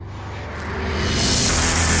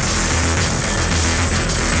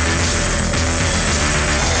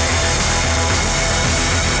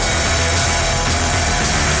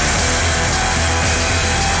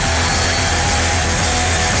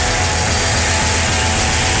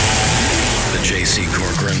J.C.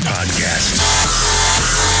 Corcoran Podcast.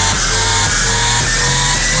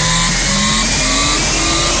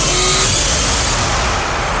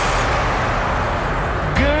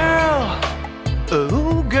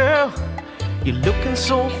 Oh, girl, you're looking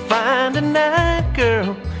so fine tonight,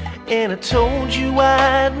 girl. And I told you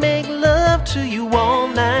I'd make love to you all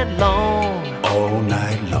night long. All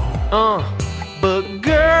night long. But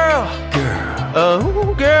girl,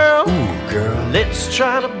 oh, girl, ooh, girl, let's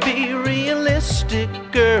try to be realistic,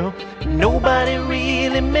 girl. Nobody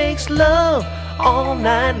really makes love all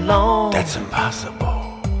night long. That's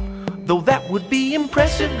impossible. Though that would be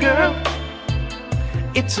impressive, girl.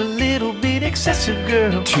 It's a little bit excessive,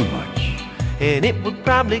 girl. Too much. And it would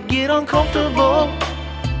probably get uncomfortable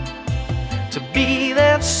to be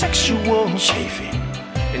that sexual. Chafing.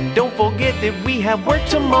 And don't forget that we have work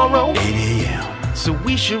tomorrow. 8 a.m. So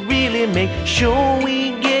we should really make sure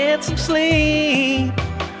we get some sleep.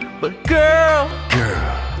 But girl,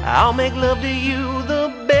 I'll make love to you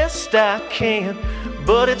the best I can.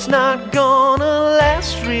 But it's not gonna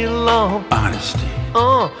last real long. Honesty.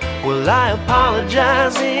 Well, I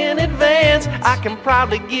apologize in advance. I can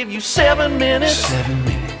probably give you 7 minutes. 7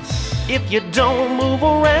 minutes. If you don't move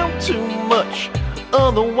around too much.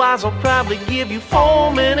 Otherwise, I'll probably give you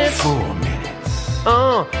 4 minutes. 4 minutes.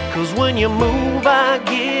 Cause when you move, I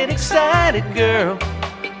get excited, girl.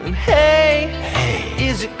 And hey,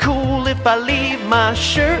 is it cool if I leave my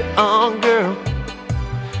shirt on, girl?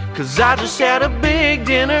 Cause I just had a big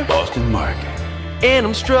dinner. Boston Market. And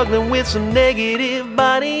I'm struggling with some negative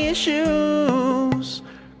body issues.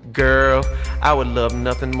 Girl, I would love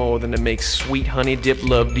nothing more than to make sweet honey dip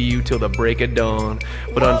love to you till the break of dawn.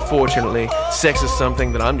 But unfortunately, sex is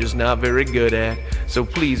something that I'm just not very good at. So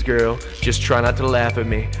please, girl, just try not to laugh at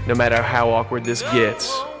me, no matter how awkward this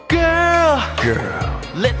gets. Girl,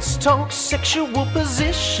 let's talk sexual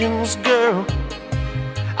positions, girl.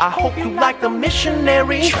 I hope you like the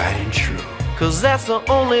missionary. Tried and true. Cause that's the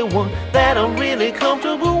only one that I'm really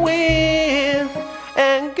comfortable with.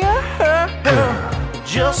 And girl,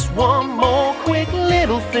 just one more quick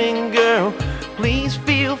little thing, girl. Please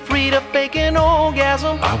feel free to fake an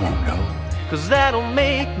orgasm. I won't know. Cause that'll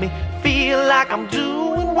make me feel like I'm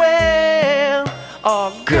doing well.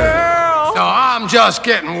 Oh, girl. No, I'm just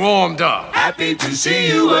getting warmed up. Happy to see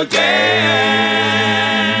you again.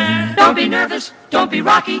 Don't be nervous, don't be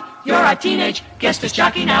rocky. You're a teenage guest as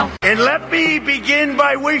jockey now. And let me begin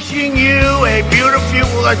by wishing you a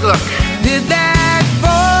beautiful look. Did that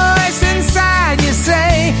voice inside you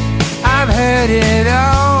say, I've heard it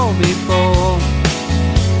all before?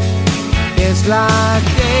 It's like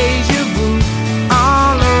deja vu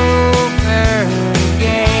all over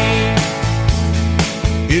again.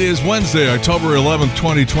 It is Wednesday, October 11th,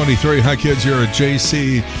 2023. Hi, kids. You're at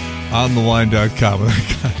JCOntheline.com.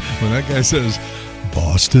 When that guy says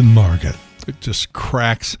Boston Market, it just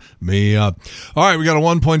cracks me up. All right, we got a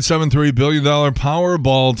 $1.73 billion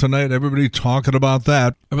Powerball tonight. Everybody talking about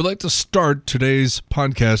that. I would like to start today's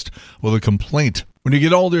podcast with a complaint. When you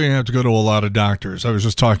get older, you have to go to a lot of doctors. I was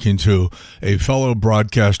just talking to a fellow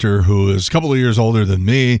broadcaster who is a couple of years older than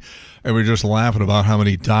me, and we're just laughing about how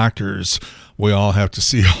many doctors we all have to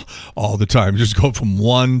see all the time. Just go from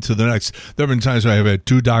one to the next. There have been times where I have had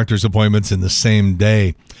 2 doctor's appointments in the same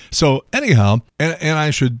day. So anyhow, and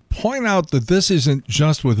I should point out that this isn't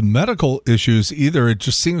just with medical issues either. It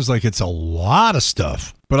just seems like it's a lot of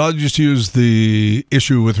stuff. But I'll just use the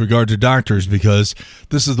issue with regard to doctors because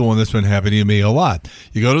this is the one that's been happening to me a lot.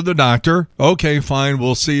 You go to the doctor, okay, fine,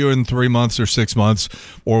 we'll see you in 3 months or 6 months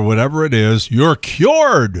or whatever it is. You're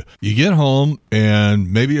cured. You get home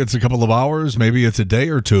and maybe it's a couple of hours, maybe it's a day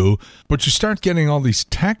or 2, but you start getting all these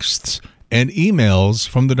texts and emails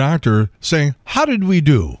from the doctor saying, how did we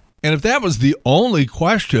do? And if that was the only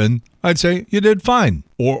question, I'd say you did fine.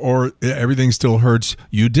 Or everything still hurts,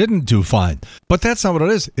 you didn't do fine. But that's not what it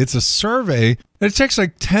is. It's a survey, and it takes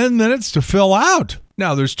like 10 minutes to fill out.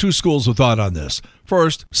 Now, there's 2 schools of thought on this.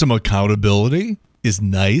 First, some accountability is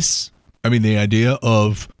nice. I mean, the idea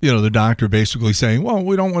of, the doctor basically saying, well,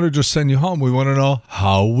 we don't want to just send you home. We want to know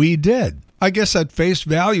how we did. I guess at face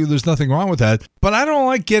value, there's nothing wrong with that. But I don't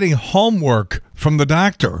like getting homework from the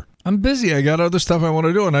doctor. I'm busy. I got other stuff I want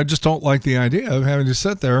to do, and I just don't like the idea of having to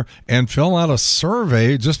sit there and fill out a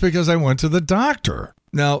survey just because I went to the doctor.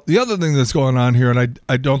 Now, the other thing that's going on here, and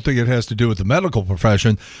I don't think it has to do with the medical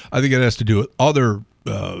profession. I think it has to do with other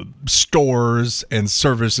stores and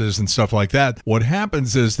services and stuff like that. What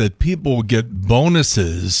happens is that people get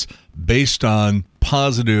bonuses based on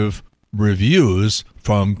positive reviews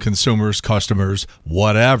from consumers, customers,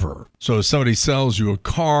 whatever. So if somebody sells you a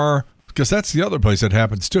car, because that's the other place that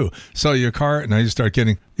happens too. Sell you a car, and now you start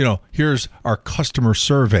getting, here's our customer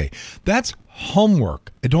survey. That's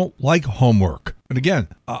homework. I don't like homework. And again,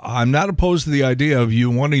 I'm not opposed to the idea of you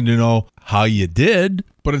wanting to know how you did,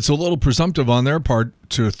 but it's a little presumptive on their part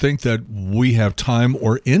to think that we have time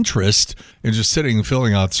or interest in just sitting and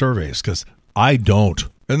filling out surveys, because I don't.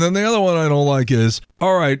 And then the other one I don't like is,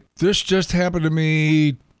 all right, this just happened to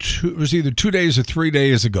me, it was either 2 days or 3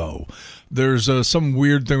 days ago. There's some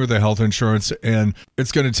weird thing with the health insurance, and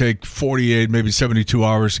it's going to take 48, maybe 72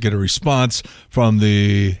 hours to get a response from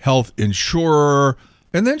the health insurer.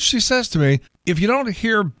 And then she says to me, if you don't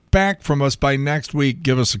hear back from us by next week,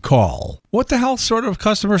 give us a call. What the hell sort of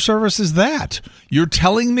customer service is that? You're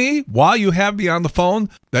telling me while you have me on the phone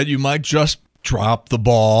that you might just drop the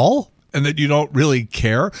ball and that you don't really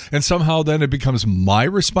care, and somehow then it becomes my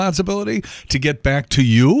responsibility to get back to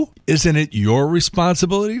you? Isn't it your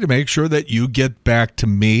responsibility to make sure that you get back to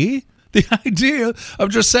me? The idea of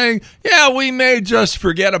just saying, yeah, we may just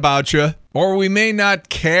forget about you, or we may not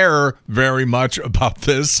care very much about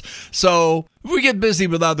this. So if we get busy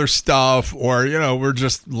with other stuff, or, we're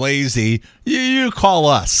just lazy, you call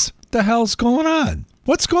us. What the hell's going on?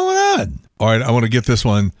 What's going on? All right, I want to get this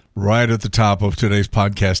one right at the top of today's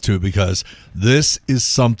podcast, too, because this is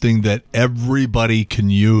something that everybody can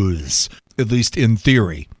use, at least in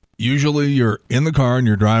theory. Usually you're in the car and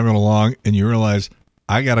you're driving along and you realize,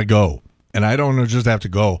 I got to go. And I don't just have to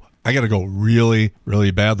go. I got to go really,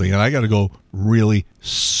 really badly. And I got to go really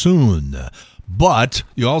soon. But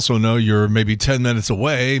you also know you're maybe 10 minutes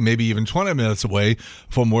away, maybe even 20 minutes away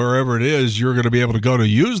from wherever it is you're going to be able to go to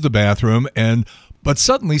use the bathroom. But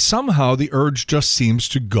suddenly, somehow, the urge just seems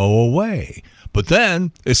to go away. But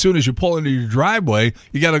then, as soon as you pull into your driveway,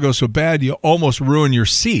 you got to go so bad you almost ruin your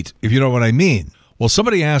seat, if you know what I mean. Well,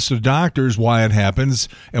 somebody asked the doctors why it happens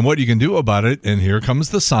and what you can do about it, and here comes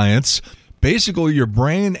the science. Basically, your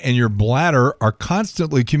brain and your bladder are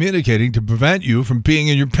constantly communicating to prevent you from peeing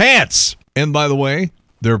in your pants. And by the way,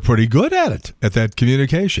 they're pretty good at it, at that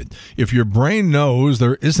communication. If your brain knows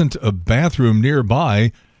there isn't a bathroom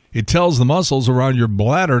nearby, it tells the muscles around your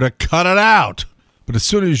bladder to cut it out. But as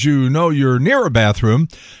soon as you know you're near a bathroom,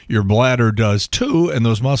 your bladder does too, and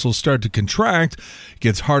those muscles start to contract. It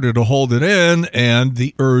gets harder to hold it in, and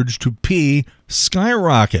the urge to pee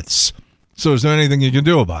skyrockets. So is there anything you can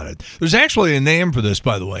do about it? There's actually a name for this,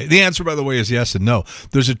 by the way. The answer, by the way, is yes and no.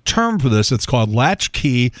 There's a term for this. It's called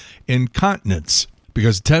latchkey incontinence,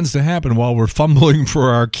 because it tends to happen while we're fumbling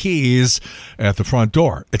for our keys at the front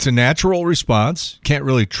door. It's a natural response. Can't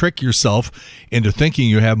really trick yourself into thinking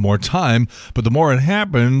you have more time, but the more it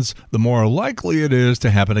happens, the more likely it is to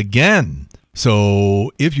happen again.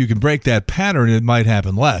 So if you can break that pattern, it might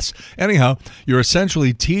happen less. Anyhow, you're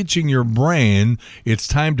essentially teaching your brain it's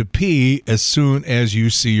time to pee as soon as you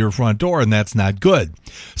see your front door, and that's not good.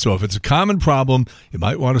 So if it's a common problem, you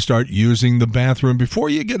might want to start using the bathroom before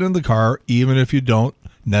you get in the car, even if you don't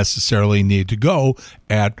necessarily need to go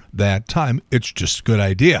at that time. It's just a good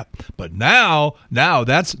idea. But now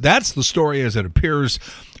that's the story as it appears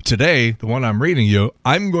today, the one I'm reading you.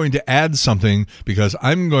 I'm going to add something because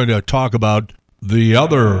I'm going to talk about the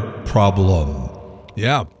other problem.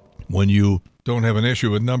 Yeah, when you don't have an issue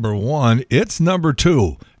with number one, it's number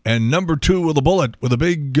two. And number two with a bullet, with a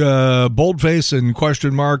big boldface and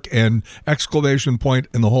question mark and exclamation point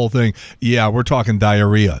and the whole thing. Yeah, we're talking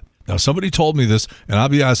diarrhea. Now, somebody told me this, and I'll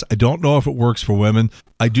be honest, I don't know if it works for women.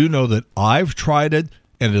 I do know that I've tried it,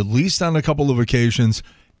 and at least on a couple of occasions,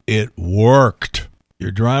 it worked.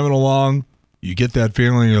 You're driving along, you get that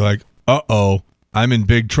feeling, you're like, uh-oh, I'm in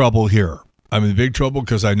big trouble here. I'm in big trouble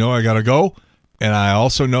because I know I got to go, and I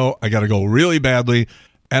also know I got to go really badly,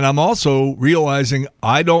 and I'm also realizing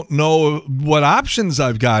I don't know what options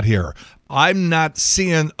I've got here. I'm not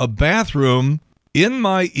seeing a bathroom in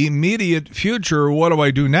my immediate future. What do I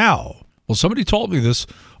do now? Well, somebody told me this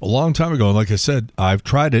a long time ago, and like I said, I've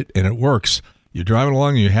tried it, and it works. You're driving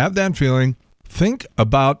along, and you have that feeling. Think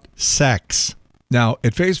about sex. Now,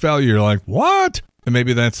 at face value, you're like, what? And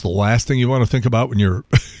maybe that's the last thing you want to think about when you're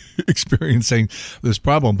experiencing this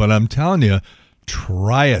problem. But I'm telling you,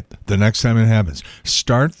 try it the next time it happens.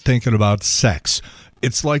 Start thinking about sex.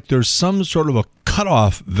 It's like there's some sort of a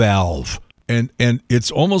cutoff valve. And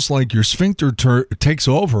it's almost like your sphincter takes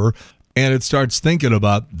over and it starts thinking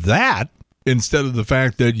about that instead of the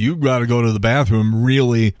fact that you've got to go to the bathroom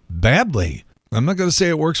really badly. I'm not going to say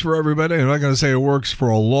it works for everybody. I'm not going to say it works for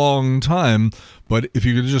a long time. But if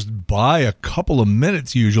you could just buy a couple of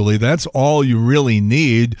minutes, usually that's all you really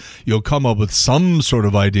need. You'll come up with some sort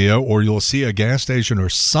of idea, or you'll see a gas station or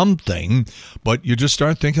something, but you just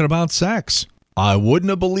start thinking about sex. I wouldn't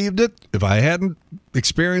have believed it if I hadn't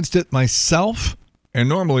experienced it myself. And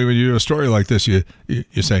normally when you do a story like this, you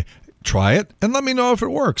say, try it and let me know if it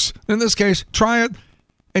works. In this case, try it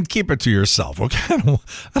and keep it to yourself. Okay,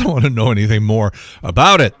 I don't want to know anything more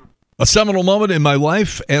about it. A seminal moment in my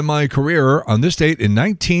life and my career on this date in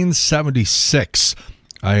 1976.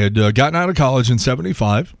 I had gotten out of college in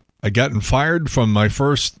 75. I'd gotten fired from my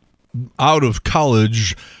first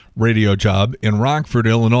out-of-college radio job in Rockford,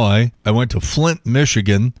 Illinois. I went to Flint,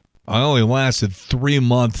 Michigan. I only lasted 3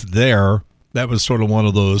 months there. That was sort of one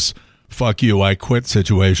of those fuck you, I quit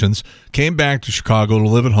situations. Came back to Chicago to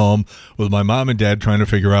live at home with my mom and dad trying to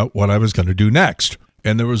figure out what I was going to do next.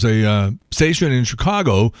 And there was a station in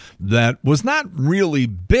Chicago that was not really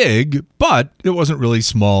big, but it wasn't really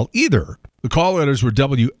small either. The call letters were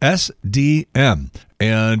WSDM,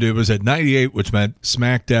 and it was at 98, which meant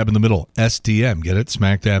smack dab in the middle. SDM, get it?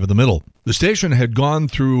 Smack dab in the middle. The station had gone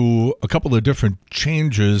through a couple of different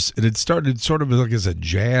changes. It had started sort of like as a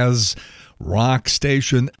jazz rock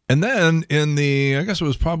station. And then in the, I guess it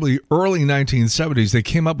was probably early 1970s, they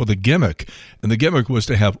came up with a gimmick. And the gimmick was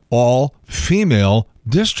to have all female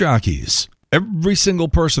disc jockeys. Every single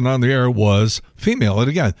person on the air was female. And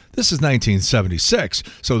again, this is 1976.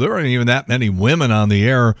 So there aren't even that many women on the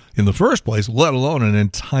air in the first place, let alone an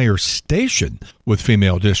entire station with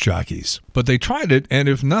female disc jockeys. But they tried it, and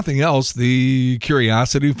if nothing else, the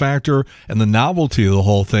curiosity factor and the novelty of the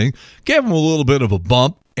whole thing gave them a little bit of a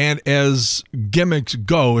bump. And as gimmicks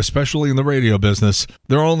go, especially in the radio business,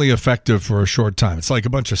 they're only effective for a short time. It's like a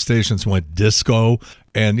bunch of stations went disco,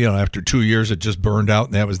 and after 2 years it just burned out,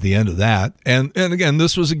 and that was the end of that. And again,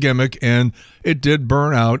 this was a gimmick, and it did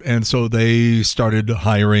burn out, and so they started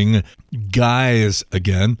hiring guys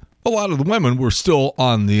again. A lot of the women were still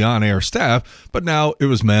on the on-air staff, but now it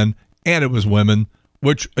was men and it was women,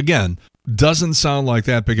 which again doesn't sound like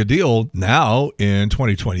that big a deal now in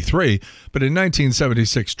 2023, but in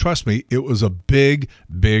 1976, trust me, it was a big,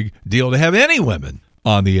 big deal to have any women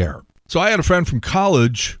on the air. So I had a friend from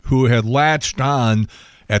college who had latched on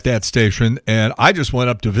at that station, and I just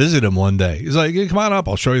went up to visit him one day. He's like, hey, come on up,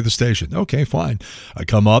 I'll show you the station. Okay, fine. I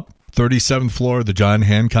come up, 37th floor of the John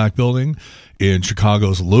Hancock building in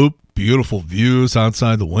Chicago's Loop. Beautiful views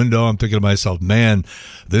outside the window. I'm thinking to myself, man,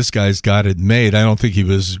 this guy's got it made. I don't think he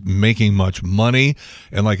was making much money.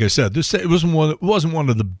 And like I said, it wasn't one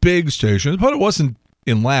of the big stations, but it wasn't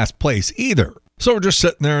in last place either. So we're just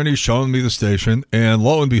sitting there, and he's showing me the station, and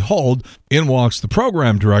lo and behold, in walks the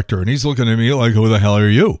program director, and he's looking at me like, who the hell are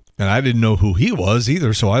you? And I didn't know who he was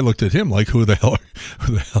either, so I looked at him like, who the hell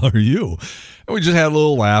are you? And we just had a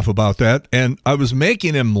little laugh about that, and I was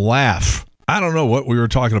making him laugh. I don't know what we were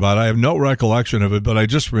talking about. I have no recollection of it, but I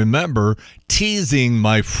just remember teasing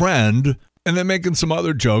my friend and then making some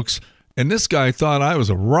other jokes, and this guy thought I was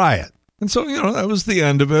a riot. And so, that was the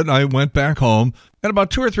end of it. I went back home, and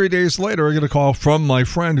about 2 or 3 days later, I get a call from my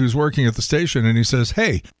friend who's working at the station, and he says,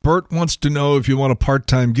 hey, Bert wants to know if you want a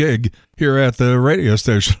part-time gig here at the radio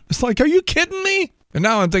station. It's like, are you kidding me? And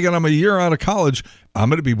now I'm thinking I'm a year out of college. I'm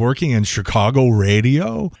going to be working in Chicago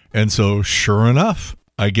radio. And so sure enough,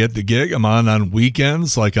 I get the gig. I'm on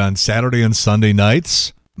weekends, like on Saturday and Sunday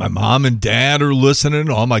nights. My mom and dad are listening.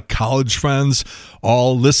 All my college friends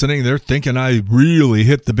all listening. They're thinking I really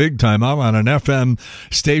hit the big time. I'm on an FM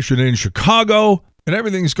station in Chicago, and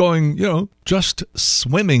everything's going, just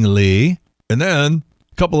swimmingly. And then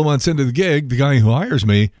a couple of months into the gig, the guy who hires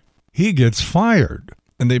me, he gets fired.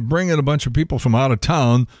 And they bring in a bunch of people from out of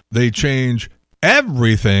town. They change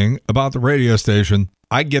everything about the radio station.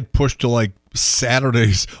 I get pushed to like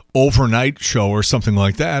Saturday's overnight show or something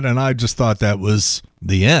like that, and I just thought that was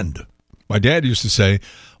the end. My dad used to say,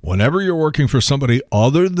 whenever you're working for somebody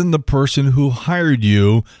other than the person who hired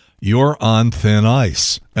you, you're on thin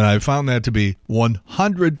ice. And I found that to be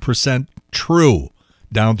 100% true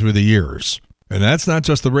down through the years. And that's not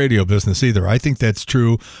just the radio business either. I think that's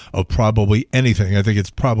true of probably anything. I think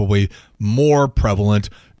it's probably more prevalent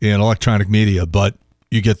in electronic media, but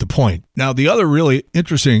you get the point. Now, the other really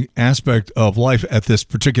interesting aspect of life at this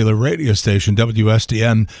particular radio station,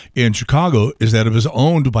 WSDM in Chicago, is that it was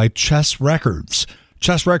owned by Chess Records.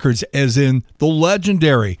 Chess Records as in the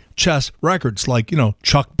legendary Chess Records like,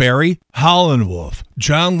 Chuck Berry, Howlin' Wolf,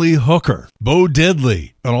 John Lee Hooker, Bo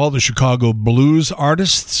Diddley, and all the Chicago blues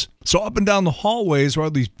artists. So up and down the hallways are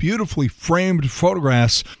all these beautifully framed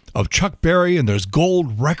photographs of Chuck Berry, and there's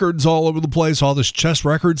gold records all over the place, all this Chess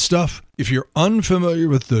Records stuff. If you're unfamiliar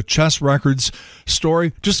with the Chess Records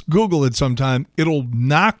story, just Google it sometime. It'll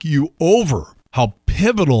knock you over. how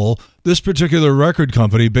pivotal this particular record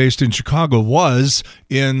company based in Chicago was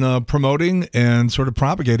in promoting and sort of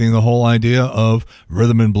propagating the whole idea of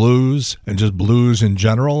rhythm and blues and just blues in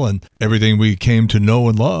general and everything we came to know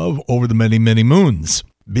and love over the many, many moons.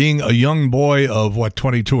 Being a young boy of,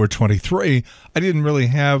 22 or 23, I didn't really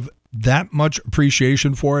have that much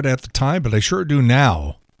appreciation for it at the time, but I sure do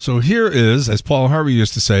now. So here is, as Paul Harvey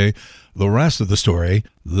used to say, the rest of the story.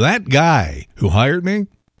 That guy who hired me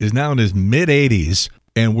is now in his mid-80s,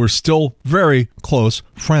 and we're still very close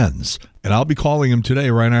friends. And I'll be calling him today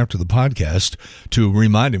right after the podcast to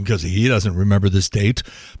remind him, because he doesn't remember this date,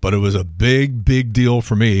 but it was a big, big deal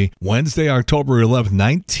for me. Wednesday, October 11th,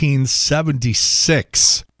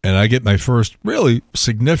 1976. And I get my first really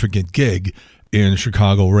significant gig in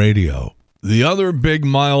Chicago radio. The other big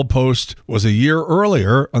milepost was a year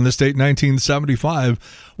earlier on this date,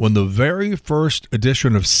 1975, when the very first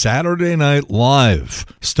edition of Saturday Night Live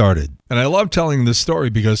started. And I love telling this story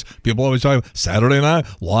because people always talk about Saturday Night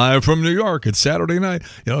Live from New York. It's Saturday night,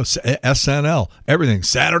 SNL, everything,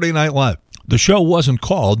 Saturday Night Live. The show wasn't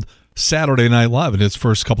called Saturday Night Live in its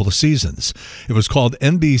first couple of seasons. It was called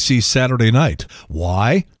NBC Saturday Night.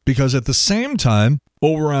 Why? Because at the same time,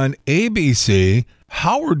 over on ABC,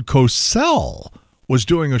 Howard Cosell was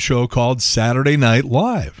doing a show called Saturday Night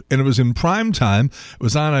Live, and it was in prime time. It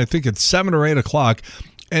was on, I think, at 7 or 8 o'clock,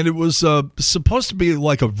 and it was supposed to be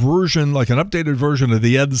like a version, like an updated version of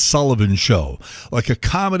the Ed Sullivan Show, like a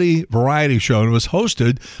comedy variety show, and it was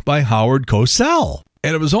hosted by Howard Cosell.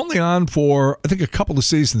 And it was only on for, I think, a couple of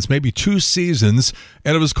seasons, maybe 2 seasons,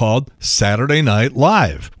 and it was called Saturday Night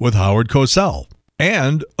Live with Howard Cosell.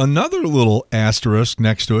 And another little asterisk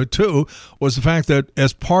next to it, too, was the fact that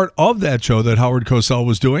as part of that show that Howard Cosell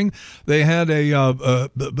was doing, they had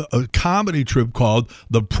a comedy troupe called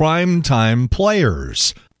the Primetime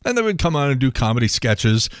Players. And they would come on and do comedy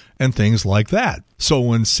sketches and things like that. So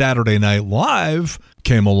when Saturday Night Live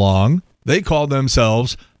came along, they called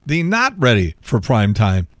themselves the Not Ready for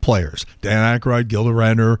Primetime Players. Dan Aykroyd, Gilda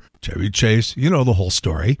Radner, Chevy Chase, you know the whole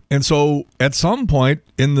story. And so at some point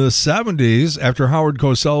in the 70s, after Howard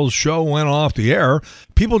Cosell's show went off the air,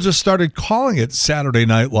 people just started calling it Saturday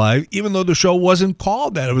Night Live, even though the show wasn't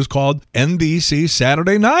called that. It was called NBC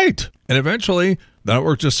Saturday Night. And eventually, the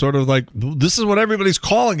network just sort of like, this is what everybody's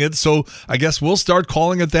calling it, so I guess we'll start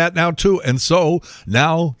calling it that now too. And so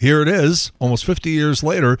now here it is, almost 50 years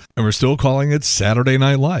later, and we're still calling it Saturday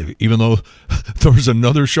Night Live, even though there was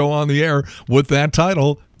another show on the air with that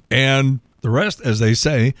title. And the rest, as they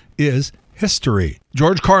say, is history.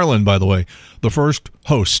 George Carlin, by the way, the first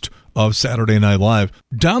host of Saturday Night Live.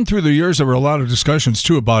 Down through the years, there were a lot of discussions,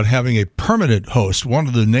 too, about having a permanent host. One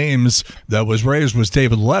of the names that was raised was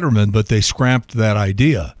David Letterman, but they scrapped that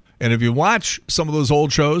idea. And if you watch some of those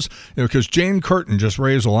old shows, because Jane Curtin just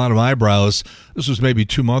raised a lot of eyebrows. This was maybe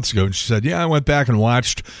 2 months ago, and she said, I went back and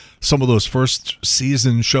watched some of those first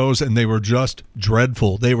season shows, and they were just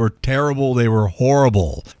dreadful. They were terrible. They were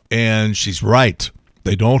horrible. And she's right.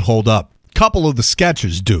 They don't hold up. A couple of the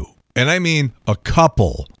sketches do. And I mean a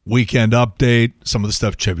couple. Weekend Update, some of the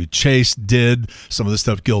stuff Chevy Chase did, some of the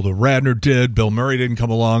stuff Gilda Radner did. Bill Murray didn't come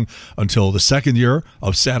along until the second year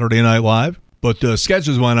of Saturday Night Live. But the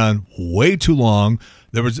sketches went on way too long.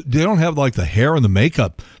 They don't have like the hair and the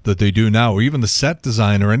makeup that they do now, or even the set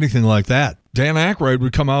design or anything like that. Dan Aykroyd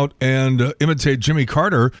would come out and imitate Jimmy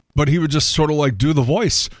Carter, but he would just sort of like do the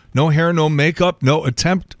voice. No hair, no makeup, no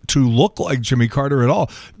attempt to look like Jimmy Carter at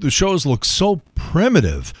all. The shows look so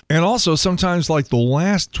primitive. And also sometimes like the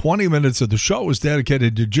last 20 minutes of the show was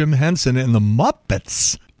dedicated to Jim Henson and the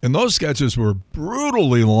Muppets. And those sketches were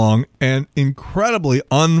brutally long and incredibly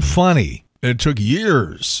unfunny. It took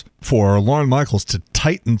years for Lorne Michaels to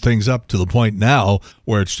tighten things up to the point now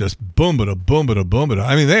where it's just boom-ba-da, boom-ba-da, boom-ba-da.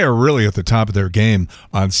 I mean, they are really at the top of their game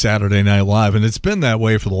on Saturday Night Live, and it's been that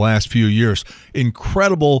way for the last few years.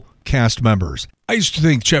 Incredible cast members. I used to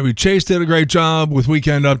think Chevy Chase did a great job with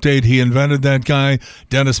Weekend Update. He invented that guy.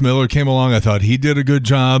 Dennis Miller came along. I thought he did a good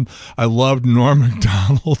job. I loved Norm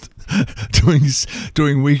Macdonald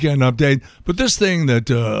doing Weekend Update. But this thing that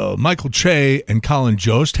Michael Che and Colin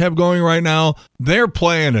Jost have going right now, they're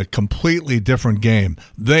playing a completely different game.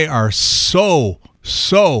 They are so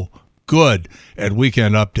good at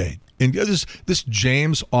Weekend Update. And this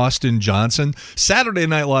James Austin Johnson, Saturday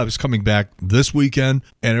Night Live is coming back this weekend,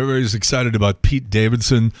 and everybody's excited about Pete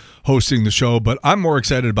Davidson hosting the show, but I'm more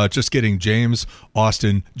excited about just getting James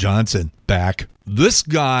Austin Johnson back. This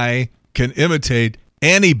guy can imitate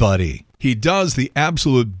anybody. He does the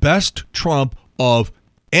absolute best trump of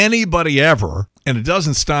anybody ever, and it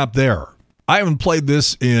doesn't stop there. I haven't played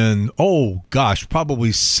this in,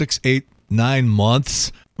 probably 6, 8, 9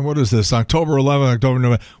 months. what is this? October 11th, October,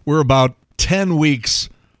 November. We're about 10 weeks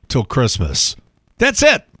till Christmas. That's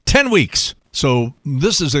it. 10 weeks. So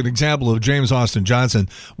this is an example of James Austin Johnson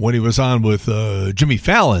when he was on with Jimmy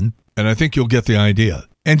Fallon, and I think you'll get the idea.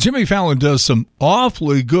 And Jimmy Fallon does some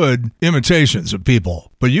awfully good imitations of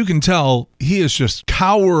people, but you can tell he is just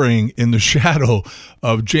cowering in the shadow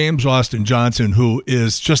of James Austin Johnson, who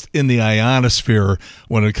is just in the ionosphere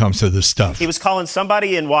when it comes to this stuff. He was calling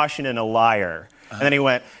somebody in Washington a liar, and then he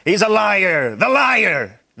went, he's a liar, the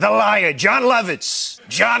liar, the liar, John Lovitz,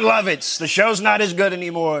 John Lovitz. The show's not as good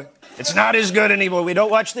anymore. It's not as good anymore. We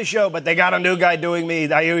don't watch the show, but they got a new guy doing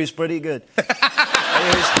me. I hear he's pretty good. I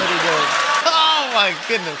hear he's pretty good. Oh, my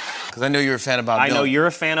goodness. Because I know you're a fan of Bob Dylan. I know you're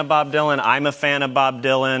a fan of Bob Dylan. I'm a fan of Bob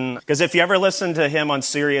Dylan. Because if you ever listen to him on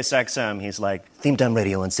Sirius XM, he's like, Theme Time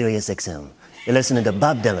Radio on Sirius XM. You're listening to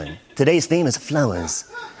Bob Dylan. Today's theme is flowers,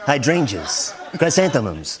 hydrangeas,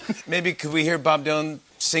 chrysanthemums. Maybe could we hear Bob Dylan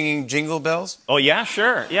singing Jingle Bells? Oh, yeah,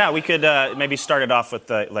 sure. Yeah, we could maybe start it off with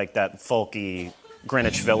that folky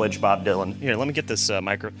Greenwich Village Bob Dylan. Here, let me get this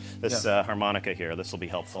harmonica here. This will be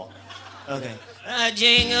helpful. Okay.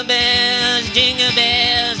 Jingle bells,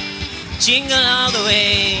 jingle all the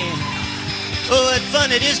way. Oh, what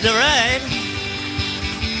fun it is to ride.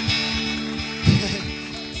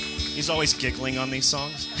 He's always giggling on these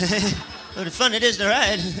songs. What fun it is to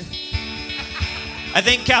ride. I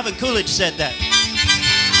think Calvin Coolidge said that.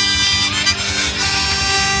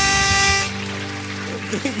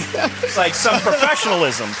 It's like some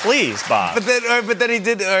professionalism, please, Bob. But then he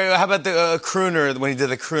did. How about the crooner when he did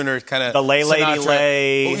the crooner kind of? The Lay Lady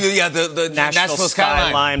Lay. Oh, yeah, the Nashville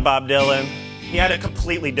Skyline. Bob Dylan. He had a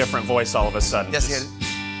completely different voice all of a sudden. Yes, he had.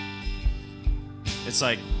 It's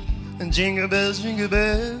like jingle bells, I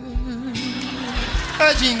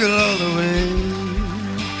jingle all the way.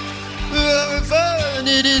 What fun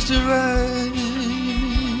it is to ride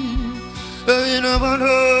in a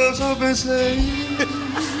one-horse open sleigh.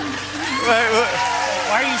 Why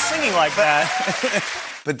are you singing like that?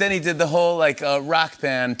 But then he did the whole rock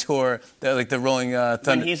band tour, the Rolling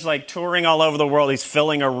Thunder. And he's touring all over the world. He's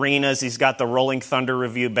filling arenas. He's got the Rolling Thunder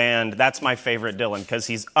Review Band. That's my favorite Dylan because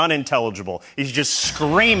he's unintelligible. He's just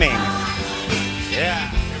screaming. Yeah,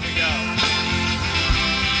 here we go.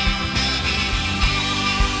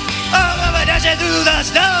 Oh, we're dashing through the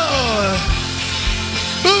snow.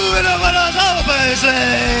 Ooh, in a one-horse open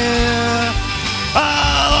sleigh.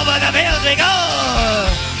 Oh, over the fields we go.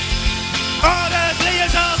 Oh, the sleigh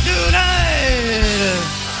is off tonight.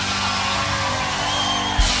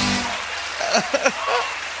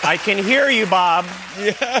 I can hear you, Bob.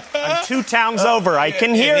 Yeah. I'm 2 towns over. I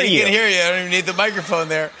can hear you. He can hear you. I don't even need the microphone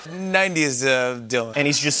there. 90s Dylan. And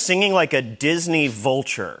he's just singing like a Disney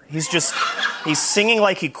vulture. He's singing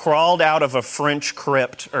like he crawled out of a French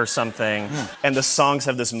crypt or something. And the songs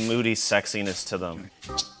have this moody sexiness to them.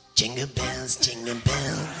 Jingle bells,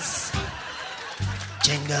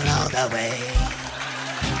 jingle all the way.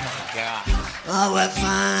 Oh, God. Oh, what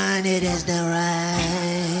fun it is to ride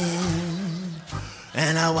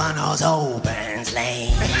in a one-horse open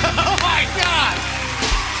sleigh. Oh, my God.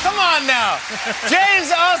 Come on now.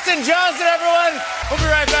 James Austin Johnson, everyone. We'll be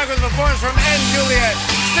right back with a performance from N. Juliet.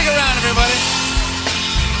 Stick around, everybody.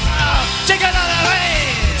 Jingle all the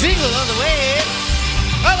way. Jingle all the way.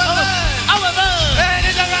 Oh, what fun. Oh, what fun. And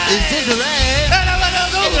it's a ride. It's a ride. And I want to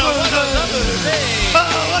go. Oh,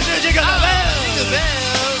 what's your jingle bell? Jingle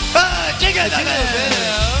bell. Oh, jingle the bell.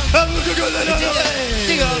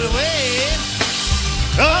 Jingle all the way.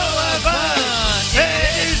 Oh, what fun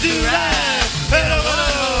it is to ride. And I want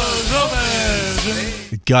to go.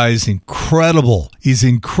 The guy's incredible. He's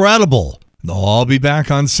incredible. They'll all be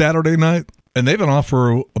back on Saturday night. And they've been off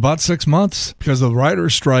for about 6 months because of the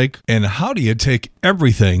writer's strike. And how do you take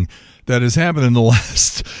everything that has happened in the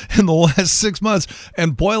last 6 months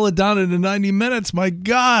and boil it down into 90 minutes? My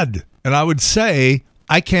God. And I would say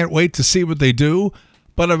I can't wait to see what they do,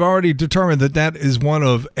 but I've already determined that is one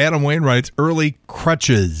of Adam Wainwright's early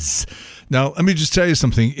crutches. Now, let me just tell you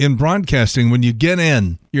something. In broadcasting, when you get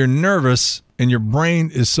in, you're nervous and your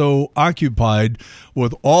brain is so occupied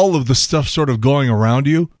with all of the stuff sort of going around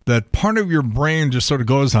you that part of your brain just sort of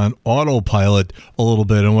goes on autopilot a little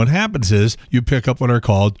bit. And what happens is you pick up what are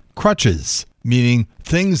called crutches, meaning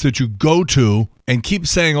things that you go to and keep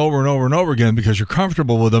saying over and over and over again because you're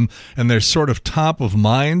comfortable with them and they're sort of top of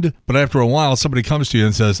mind. But after a while, somebody comes to you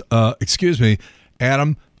and says, excuse me,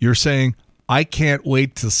 Adam, you're saying, I can't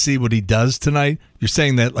wait to see what he does tonight. You're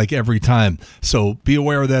saying that like every time. So be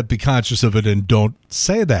aware of that, be conscious of it, and don't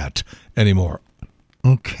say that anymore.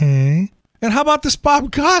 Okay. And how about this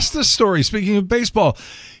Bob Costas story? Speaking of baseball,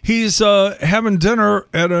 he's having dinner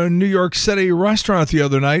at a New York City restaurant the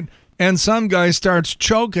other night, and some guy starts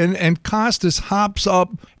choking, and Costas hops up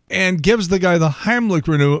and gives the guy the Heimlich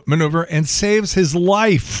maneuver and saves his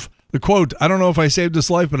life. The quote, I don't know if I saved his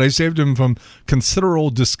life, but I saved him from considerable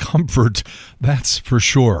discomfort. That's for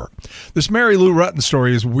sure. This Mary Lou Retton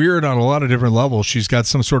story is weird on a lot of different levels. She's got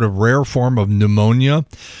some sort of rare form of pneumonia,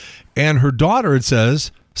 and her daughter, it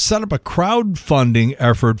says, set up a crowdfunding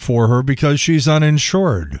effort for her because she's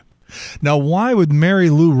uninsured. Now, why would Mary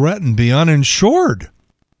Lou Retton be uninsured?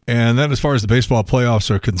 And then as far as the baseball playoffs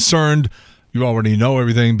are concerned, you already know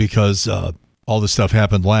everything because all this stuff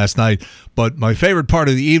happened last night. But my favorite part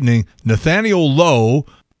of the evening, Nathaniel Lowe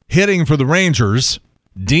hitting for the Rangers,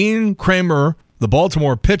 Dean Kramer, the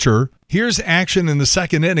Baltimore pitcher. Here's action in the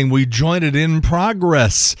second inning. We joined it in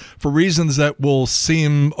progress for reasons that will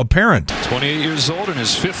seem apparent. 28 years old in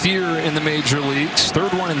his fifth year in the major leagues,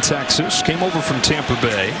 third one in Texas, came over from Tampa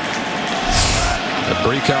Bay. A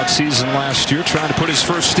breakout season last year, trying to put his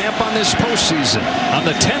first stamp on this postseason. On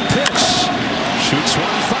the 10th pitch, shoots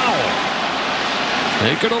one foul.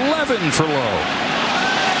 Make it 11 for Lowe.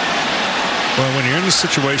 Well, when you're in a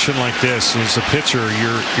situation like this, as a pitcher,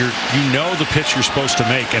 you know the pitch you're supposed to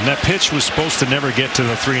make, and that pitch was supposed to never get to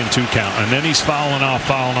the 3-2 count, and then he's fouling off,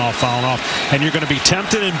 and you're going to be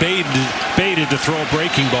tempted and baited to throw a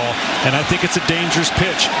breaking ball, and I think it's a dangerous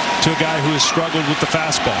pitch to a guy who has struggled with the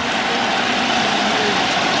fastball.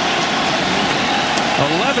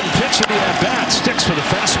 11 pitch of the at-bat, sticks for the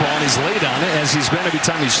fastball, and he's laid on it as he's been every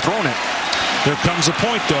time he's thrown it. There comes a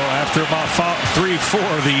point, though, after about 3-4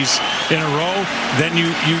 of these in a row, then you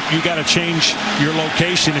got to change your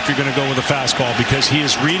location if you're going to go with a fastball because he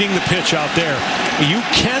is reading the pitch out there. You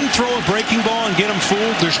can throw a breaking ball and get him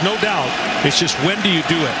fooled, there's no doubt. It's just when do you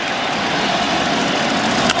do it?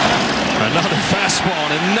 Another fastball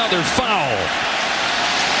and another foul.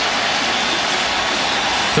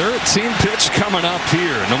 13 pitch coming up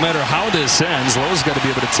here. No matter how this ends, Lowe's got to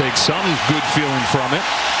be able to take some good feeling from it.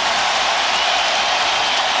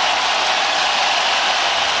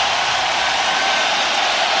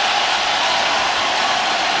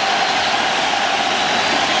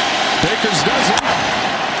 Bakers does it.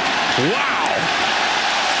 Wow.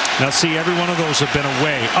 Now, see, every one of those have been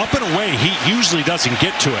away. Up and away, he usually doesn't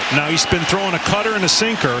get to it. Now, he's been throwing a cutter and a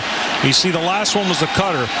sinker. You see, the last one was a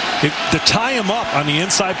cutter. To tie him up on the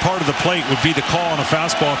inside part of the plate would be the call on a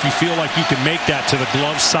fastball if you feel like you can make that to the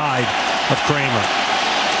glove side of Kramer.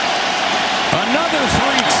 Another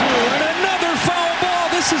 3-2 and another foul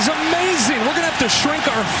ball. This is amazing. We're going to have to shrink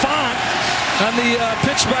our font on the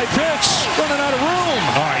pitch-by-pitch, running out of room.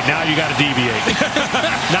 All right, now you got to deviate.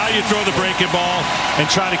 Now you throw the breaking ball and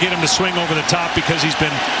try to get him to swing over the top because he's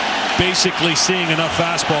been basically seeing enough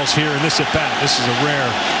fastballs here in this at-bat. This is a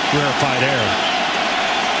rarefied error.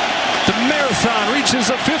 The Marathon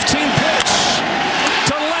reaches a 15 pitch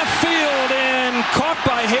to left field and caught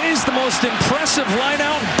by Hayes, the most impressive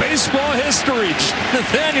line-out in baseball history.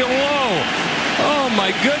 Nathaniel Lowe. Oh,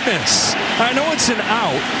 my goodness. I know it's an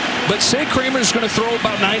out, but say Kramer's going to throw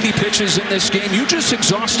about 90 pitches in this game. You just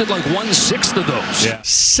exhausted like 1/6 of those. Yeah.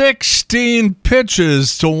 16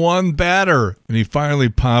 pitches to one batter, and he finally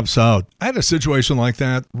pops out. I had a situation like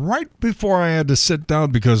that right before I had to sit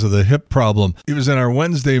down because of the hip problem. It was in our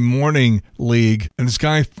Wednesday morning league, and this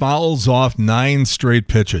guy fouls off 9 straight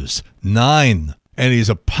pitches. 9. And he's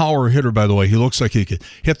a power hitter, by the way. He looks like he could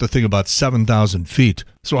hit the thing about 7,000 feet.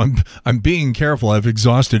 So I'm being careful. I've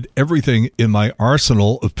exhausted everything in my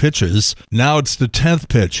arsenal of pitches. Now it's the 10th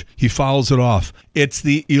pitch. He fouls it off. It's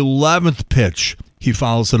the 11th pitch. He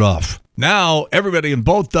fouls it off. Now everybody in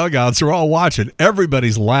both dugouts are all watching.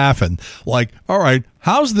 Everybody's laughing. Like, all right,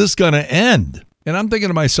 how's this going to end? And I'm thinking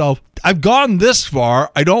to myself, I've gone this far.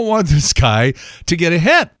 I don't want this guy to get a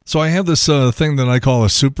hit. So I have this thing that I call a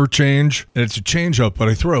super change, and it's a change up, but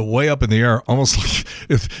I throw it way up in the air, almost like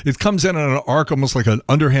it comes in on an arc, almost like an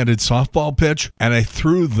underhanded softball pitch. And I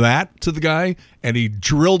threw that to the guy, and he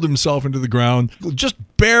drilled himself into the ground, just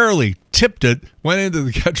barely tipped it, went into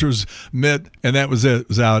the catcher's mitt, and that was it. It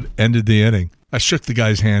was out, ended the inning. I shook the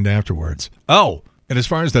guy's hand afterwards. Oh, and as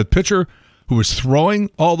far as that pitcher who was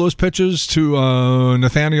throwing all those pitches to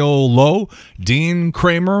Nathaniel Lowe, Dean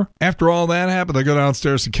Kramer. After all that happened, I go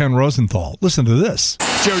downstairs to Ken Rosenthal. Listen to this.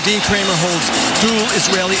 Joe, Dean Kramer holds dual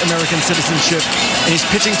Israeli-American citizenship, and he's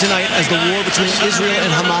pitching tonight as the war between Israel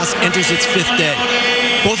and Hamas enters its 5th day.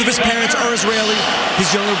 Both of his parents are Israeli.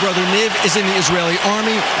 His younger brother, Niv, is in the Israeli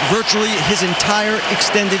army. Virtually his entire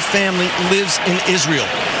extended family lives in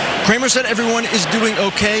Israel. Kramer said everyone is doing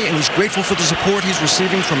okay, and he's grateful for the support he's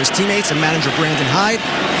receiving from his teammates and manager Brandon Hyde.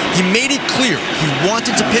 He made it clear he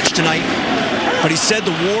wanted to pitch tonight, but he said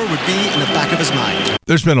the WAR would be in the back of his mind.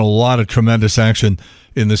 There's been a lot of tremendous action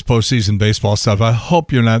in this postseason baseball stuff. I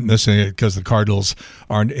hope you're not missing it because the Cardinals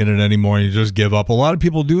aren't in it anymore and you just give up. A lot of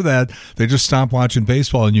people do that. They just stop watching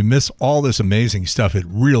baseball and you miss all this amazing stuff. It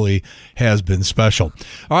really has been special.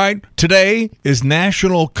 All right, today is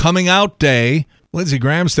National Coming Out Day. Lindsey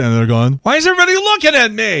Graham standing there going, why is everybody looking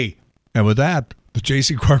at me? And with that, the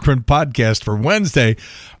J.C. Corcoran podcast for Wednesday,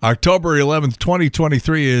 October 11th,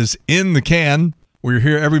 2023 is in the can. We're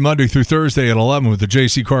here every Monday through Thursday at 11 with the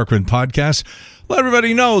J.C. Corcoran podcast. Let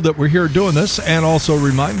everybody know that we're here doing this and also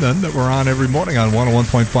remind them that we're on every morning on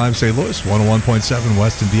 101.5 St. Louis, 101.7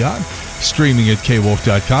 West and beyond, streaming at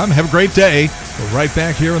kwolf.com. Have a great day. We're right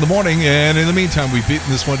back here in the morning. And in the meantime, we've beaten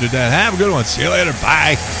this one to death. Have a good one. See you later.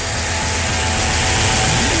 Bye.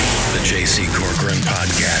 The J.C. Corcoran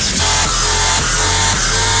Podcast.